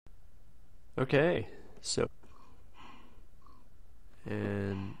Okay, so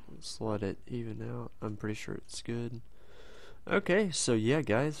and let's let it even out. I'm pretty sure it's good. Okay, so yeah,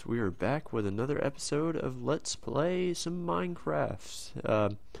 guys, we are back with another episode of Let's Play some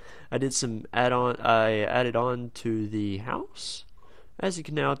Minecraft. I did some add-on. I added on to the house. As you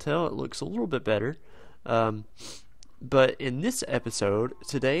can now tell, it looks a little bit better. Um, but in this episode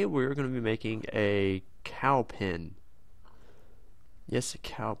today, we're going to be making a cow pen. Yes, a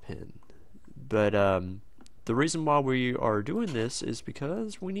cow pen. But the reason why we are doing this is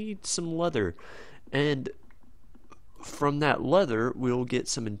because we need some leather, and from that leather we'll get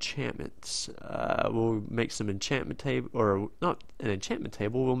some enchantments. We'll make some enchantment table, or not an enchantment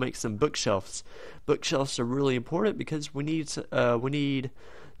table. We'll make some bookshelves. Bookshelves are really important because we need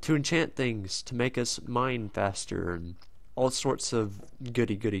to enchant things to make us mine faster and all sorts of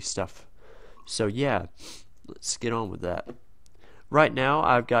goody stuff. So yeah, let's get on with that. Right now,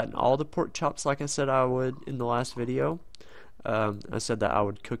 I've gotten all the pork chops like I said I would in the last video. I said that I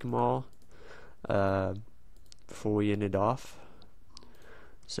would cook them all uh, before we ended off.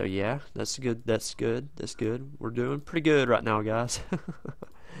 So yeah, that's good. That's good. That's good. We're doing pretty good right now, guys.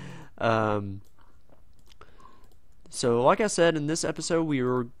 um, so like I said in this episode, we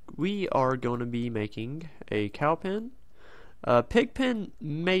are going to be making a cow pen, pig pen.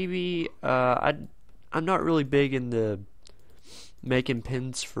 Maybe I'm not really big in the making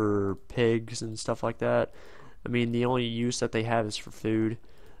pens for pigs and stuff like that. I mean, the only use that they have is for food.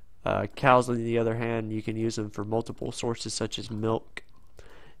 Cows, on the other hand, you can use them for multiple sources such as milk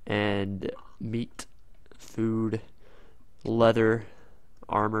and meat, food, leather,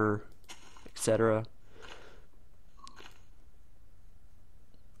 armor, etc.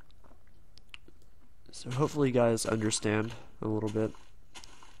 So hopefully you guys understand a little bit.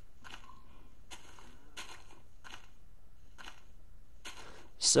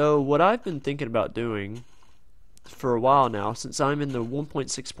 So what I've been thinking about doing for a while now, since I'm in the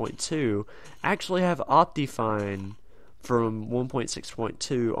 1.6.2, I actually have Optifine from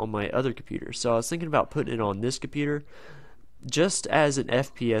 1.6.2 on my other computer. So I was thinking about putting it on this computer just as an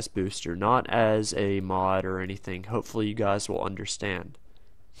FPS booster, not as a mod or anything. Hopefully you guys will understand.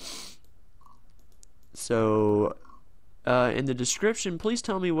 So in the description, please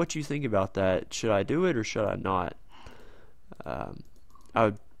tell me what you think about that. Should I do it or should I not? Um, I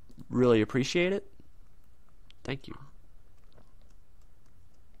would really appreciate it. Thank you.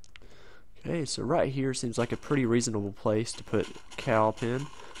 Okay, so right here seems like a pretty reasonable place to put cow pen.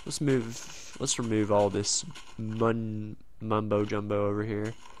 Let's remove all this mumbo jumbo over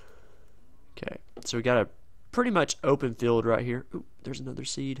here. Okay, so we got a pretty much open field right here. Ooh, there's another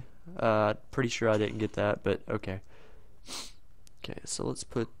seed. Pretty sure I didn't get that, but okay. Okay, so let's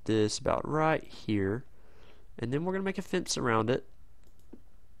put this about right here, and then we're gonna make a fence around it.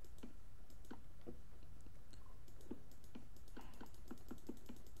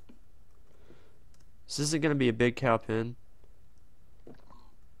 This isn't going to be a big cow pen.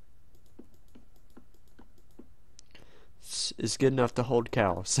 It's good enough to hold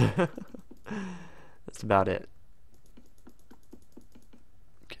cows. That's about it.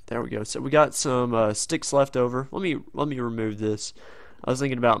 Okay, there we go. So we got some sticks left over. Let me remove this. I was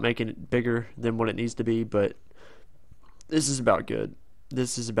thinking about making it bigger than what it needs to be, but this is about good.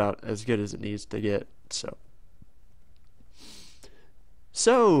 This is about as good as it needs to get.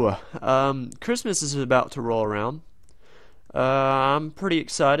 Christmas is about to roll around. I'm pretty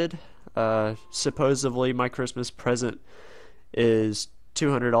excited. Supposedly my Christmas present is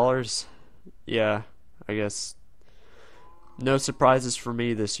 $200. Yeah, I guess no surprises for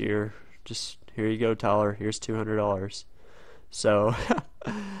me this year. Just here you go, Tyler. Here's $200. So,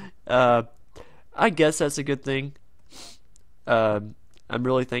 uh, I guess that's a good thing. I'm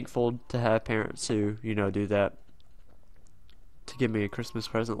really thankful to have parents who, do that to give me a Christmas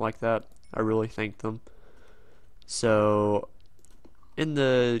present like that. I really thank them. So, in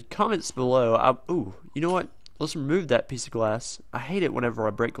the comments below, ooh, you know what? Let's remove that piece of glass. I hate it whenever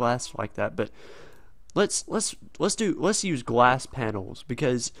I break glass like that, but let's use glass panels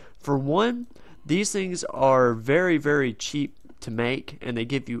because for one, these things are very cheap to make and they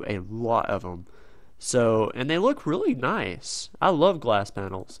give you a lot of them. So, and they look really nice. I love glass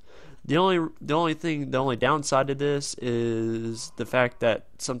panels. The only downside to this is the fact that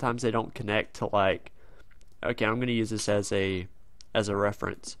sometimes they don't connect to like, okay, I'm gonna use this as a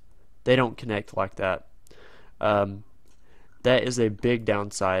reference. They don't connect like that. Um, that is a big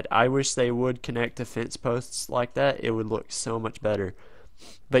downside. I wish they would connect to fence posts like that. It would look so much better.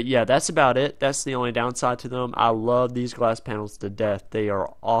 But yeah, that's about it. That's the only downside to them. I love these glass panels to death. They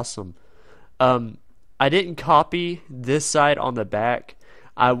are awesome. Um, I didn't copy this side on the back.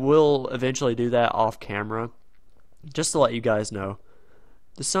 I will eventually do that off camera, just to let you guys know.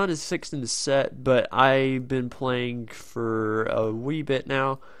 The sun is fixing to set, but I've been playing for a wee bit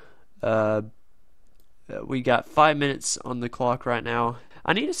now. We got 5 minutes on the clock right now.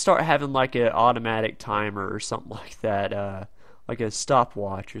 I need to start having like an automatic timer or something like that, like a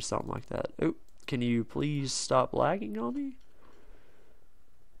stopwatch or something like that. Oh, can you please stop lagging on me?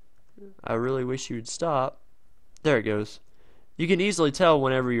 I really wish you would stop. There it goes. You can easily tell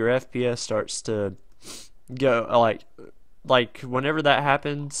whenever your FPS starts to go, like whenever that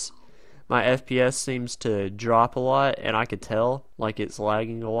happens, my FPS seems to drop a lot, and I could tell like it's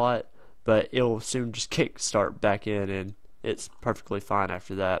lagging a lot, but it'll soon just start back in, and it's perfectly fine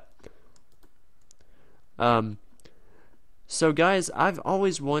after that. So guys, I've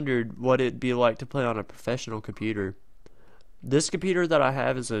always wondered what it'd be like to play on a professional computer. This computer that I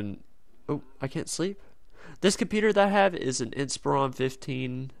have is an oh, I can't sleep. This computer that I have is an Inspiron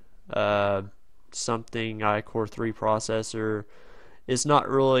 15 something iCore 3 processor. It's not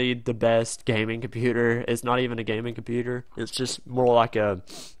really the best gaming computer. It's not even a gaming computer. It's just more like a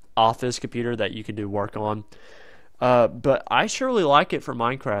office computer that you can do work on. But I surely like it for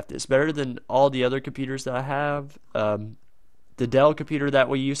Minecraft. It's better than all the other computers that I have. The Dell computer that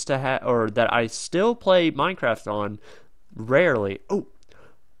we used to have, or that I still play Minecraft on, rarely. Oh,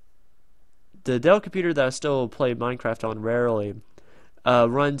 the Dell computer that I still play Minecraft on rarely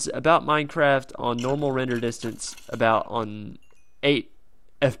runs about Minecraft on normal render distance, about on 8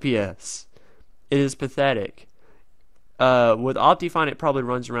 FPS. It is pathetic. With Optifine, it probably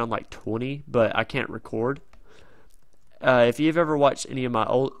runs around like 20, but I can't record. If you've ever watched any of my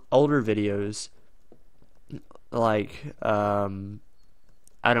older videos, like, I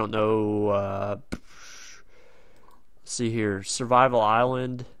don't know, see here, Survival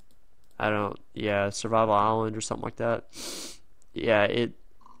Island, Survival Island or something like that. Yeah, it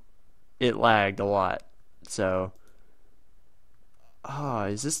lagged a lot. So,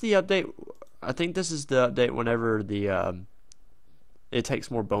 is this the update? I think this is the update whenever the it takes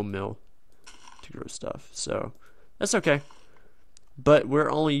more bone meal to grow stuff. So that's okay. But we're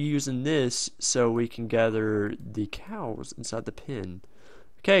only using this so we can gather the cows inside the pen.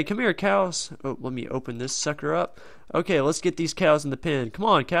 Okay, come here, cows. Oh, let me open this sucker up. Okay, let's get these cows in the pen. Come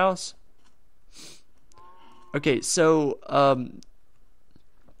on, cows. Okay, so,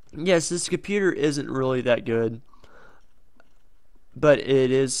 yes, this computer isn't really that good, but it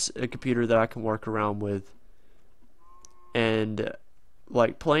is a computer that I can work around with. And,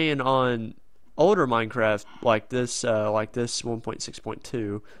 like, playing on older Minecraft, like this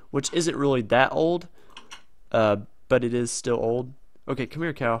 1.6.2, which isn't really that old, but it is still old. Okay, come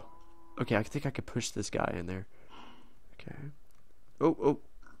here, cow. Okay, I think I could push this guy in there. Okay. Oh.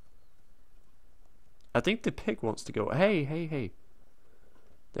 I think the pig wants to go. Hey.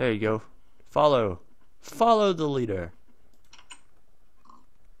 There you go. Follow the leader.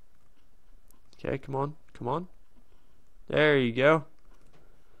 Okay, come on. There you go.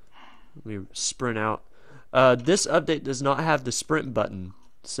 Let me sprint out. This update does not have the sprint button.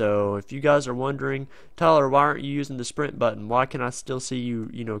 So if you guys are wondering, Tyler, why aren't you using the sprint button? Why can I still see you,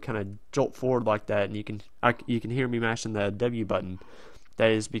 kind of jolt forward like that, and you can hear me mashing the W button?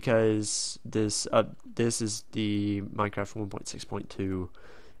 That is because this is the Minecraft 1.6.2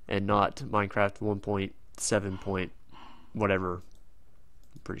 and not Minecraft 1.7. Whatever.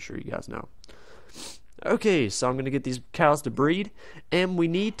 I'm pretty sure you guys know. Okay, so I'm going to get these cows to breed, and we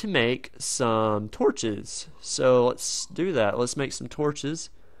need to make some torches. So let's do that. Let's make some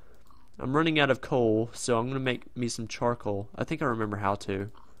torches. I'm running out of coal, so I'm going to make me some charcoal. I think I remember how to.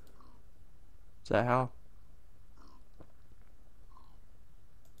 Is that how?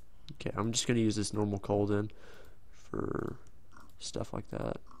 Okay, I'm just going to use this normal coal then for stuff like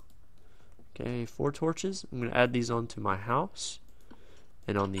that. Okay, 4 torches. I'm going to add these onto my house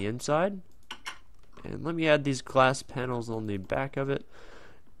and on the inside. And let me add these glass panels on the back of it.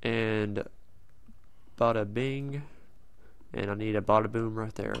 And bada bing. And I need a bada boom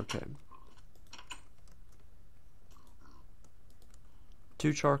right there. Okay.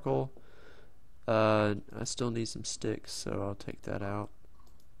 2 charcoal. I still need some sticks, so I'll take that out.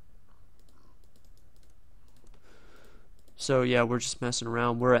 So yeah, we're just messing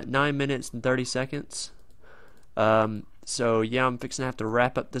around. We're at 9 minutes and 30 seconds. So yeah, I'm fixing to have to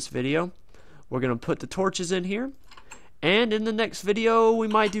wrap up this video. We're going to put the torches in here. And in the next video, we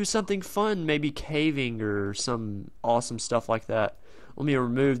might do something fun. Maybe caving or some awesome stuff like that. Let me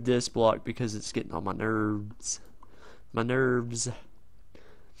remove this block because it's getting on my nerves.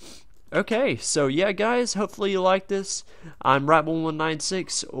 Okay, so yeah, guys, hopefully you like this. I'm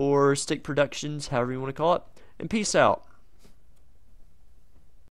Rat1196 or Stick Productions, however you want to call it. And peace out.